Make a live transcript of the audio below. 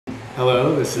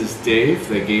Hello, this is Dave,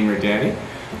 the Gamer Daddy.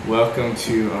 Welcome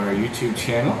to our YouTube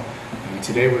channel.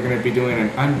 Today we're going to be doing an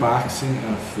unboxing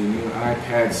of the new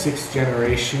iPad 6th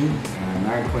generation,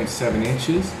 9.7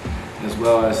 inches, as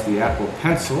well as the Apple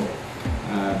Pencil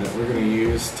that we're going to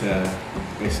use to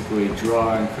basically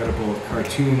draw incredible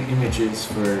cartoon images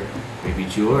for baby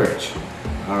George.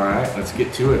 Alright, let's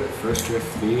get to it. First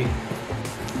with the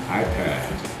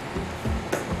iPad.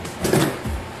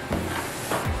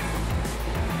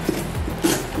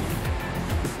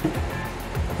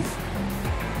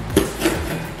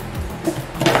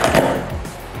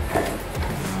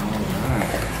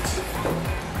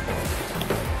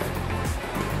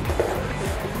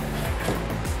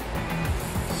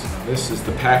 This is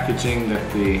the packaging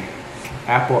that the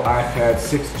Apple iPad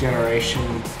 6th generation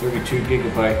 32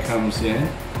 gigabyte comes in.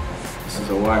 This is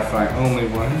a Wi-Fi only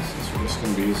one, since we're just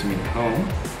going to be using it at home.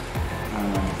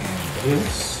 And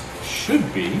this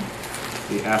should be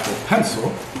the Apple Pencil,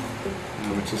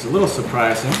 which is a little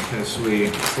surprising because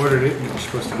we ordered it and it was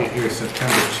supposed to get here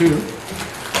September 2.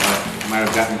 Might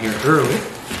have gotten here early.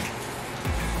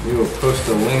 We will post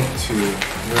a link to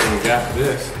where we got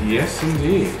this. Yes,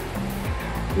 indeed.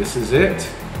 This is it.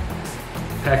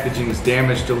 Packaging is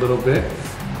damaged a little bit.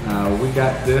 We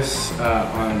got this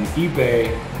on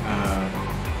eBay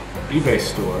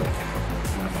store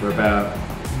for about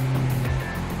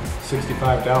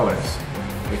 $65,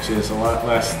 which is a lot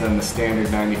less than the standard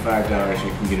 $95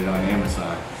 you can get it on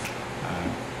Amazon.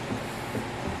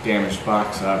 Damaged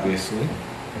box, obviously,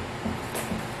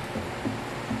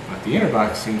 but the inner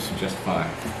box seems just fine.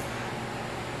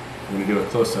 I'm going to do a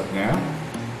close-up now.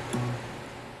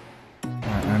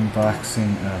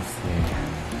 Unboxing of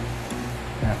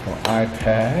the Apple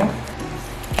iPad.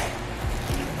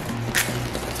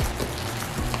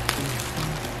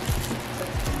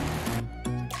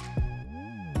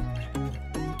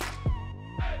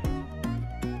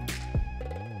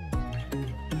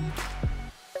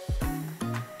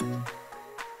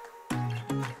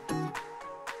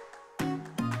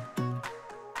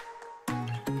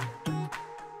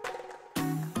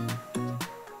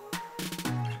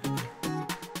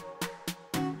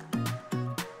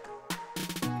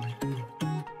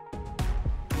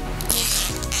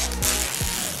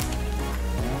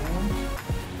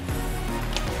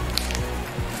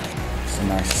 A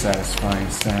nice satisfying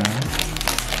sound.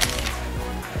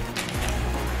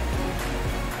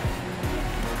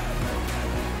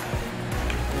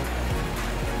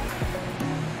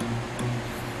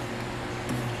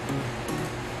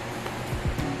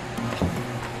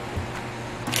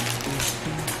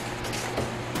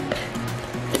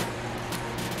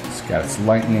 It's got its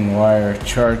lightning wire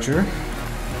charger.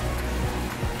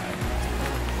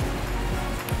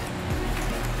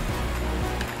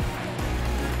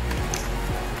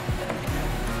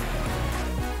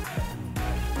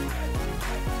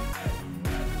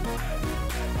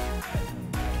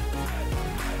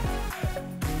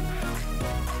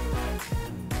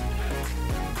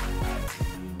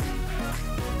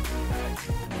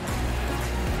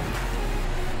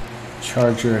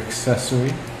 Charger accessory,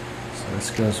 so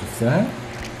this goes with that,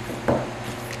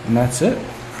 and that's it.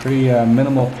 Pretty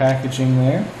minimal packaging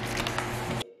there.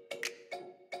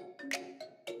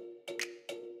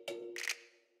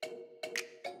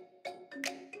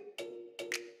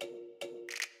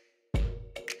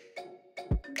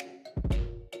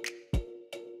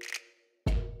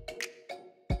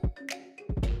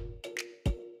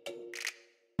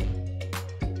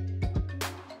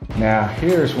 Now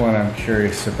here's one I'm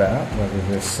curious about, whether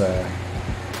this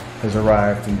has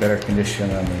arrived in better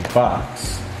condition on the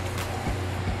box.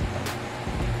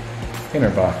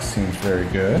 Inner box seems very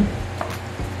good.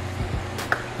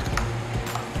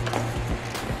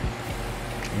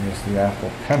 Here's the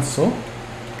Apple Pencil.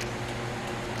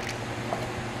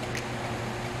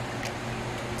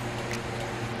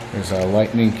 There's a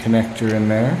lightning connector in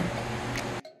there.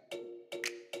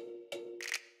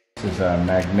 This is a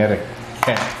magnetic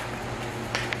cap.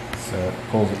 So it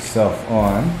pulls itself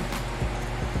on.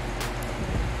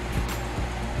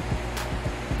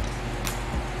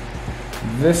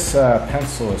 This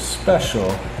pencil is special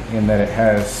in that it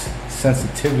has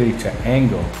sensitivity to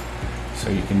angle, so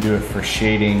you can do it for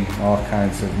shading, all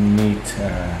kinds of neat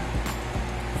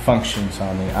functions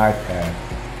on the iPad.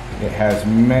 It has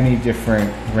many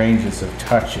different ranges of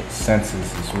touch it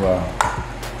senses as well.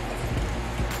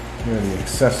 Here are the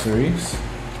accessories.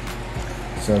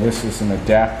 So this is an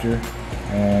adapter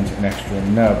and an extra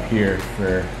nub here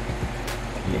for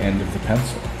the end of the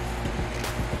pencil.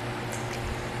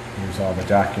 Here's all the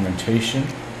documentation,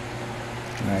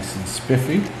 nice and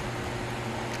spiffy.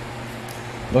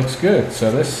 Looks good.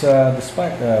 So this,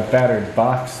 despite the battered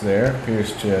box there,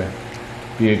 appears to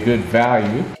be a good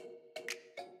value.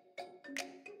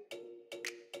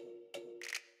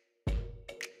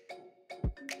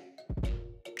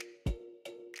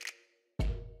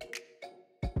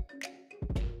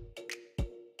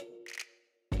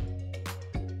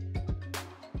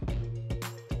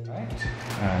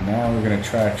 Now we're going to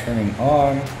try turning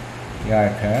on the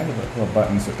iPad with the little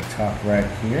buttons at the top right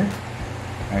here.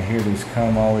 I hear these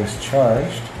come always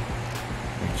charged,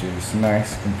 which is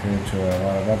nice compared to a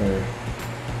lot of other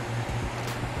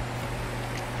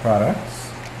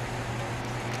products.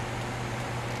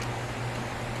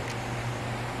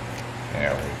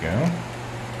 There we go.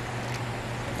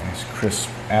 Nice crisp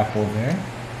apple there.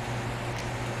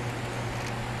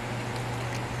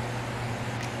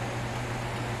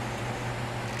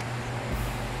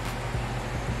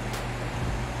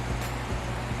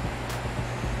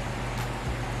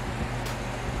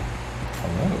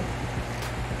 Hello.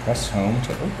 Press home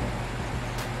to open.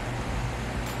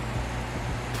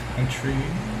 Country.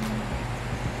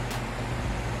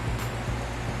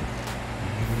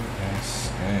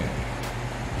 USA.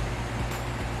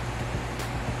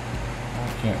 Why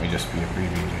can't we just be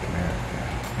abbreviated America?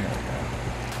 There we go.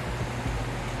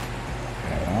 We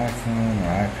have an iPhone or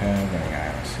iPad running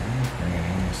iOS. Bring it in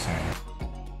to sign up.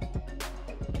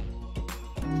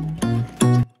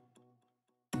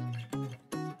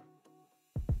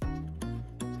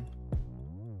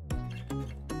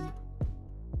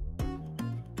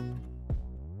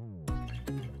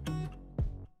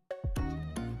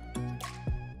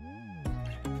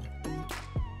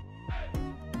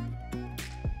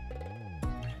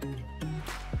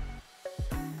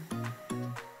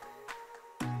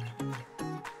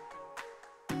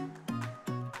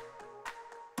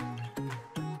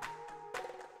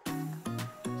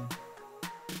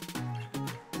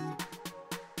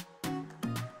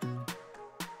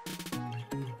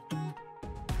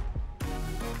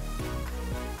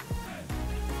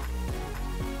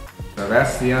 So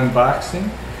that's the unboxing.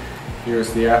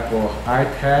 Here's the Apple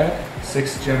iPad,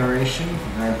 6th generation,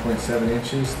 9.7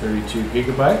 inches, 32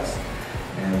 gigabytes.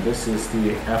 And this is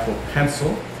the Apple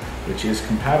Pencil, which is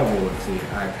compatible with the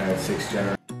iPad 6th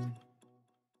generation.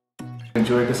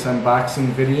 Enjoyed this unboxing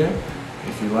video.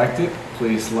 If you liked it,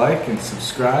 please like and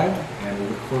subscribe, and we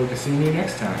look forward to seeing you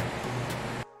next time.